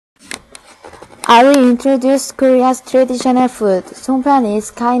I will introduce Korea's traditional food. Songpyeon is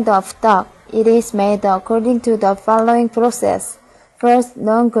kind of tteok. It is made according to the following process. First,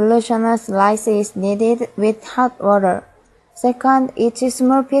 non-glutinous rice is kneaded with hot water. Second, each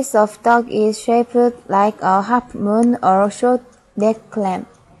small piece of tteok is shaped like a half moon or short neck clam.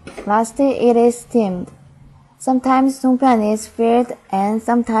 Lastly, it is steamed. Sometimes songpyeon is filled and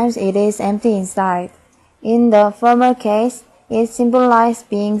sometimes it is empty inside. In the former case, it symbolizes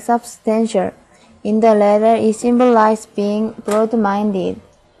being substantial. In the latter, it symbolizes being broad-minded.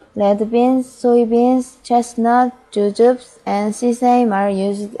 Red beans, soybeans, chestnut, jujubes, and sesame are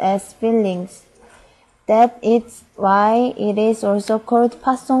used as fillings. That is why it is also called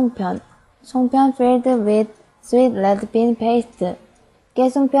pasongpyeon. Songpyeon filled with sweet red bean paste.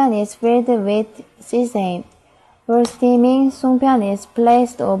 Gaesongpyeon is filled with sesame. For steaming, songpyeon is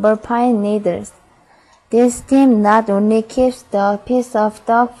placed over pine needles. This steam not only keeps the piece of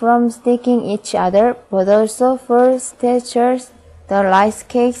tteok from sticking each other, but also textures the rice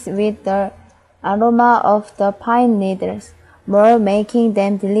cakes with the aroma of the pine needles, more making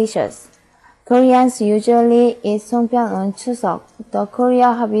them delicious. Koreans usually eat songpyeon on Tteok, the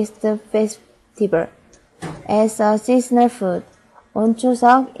Korea Harvest Festival, as a seasonal food. On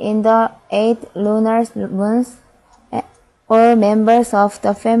Tteok, in the 8 lunar moons, all members of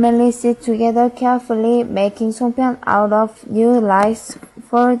the family sit together carefully, making songpyeon out of new rice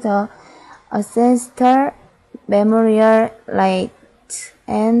for the ancestor memorial rite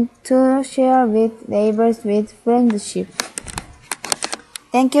and to share with neighbors with friendship.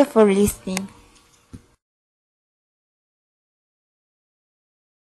 Thank you for listening.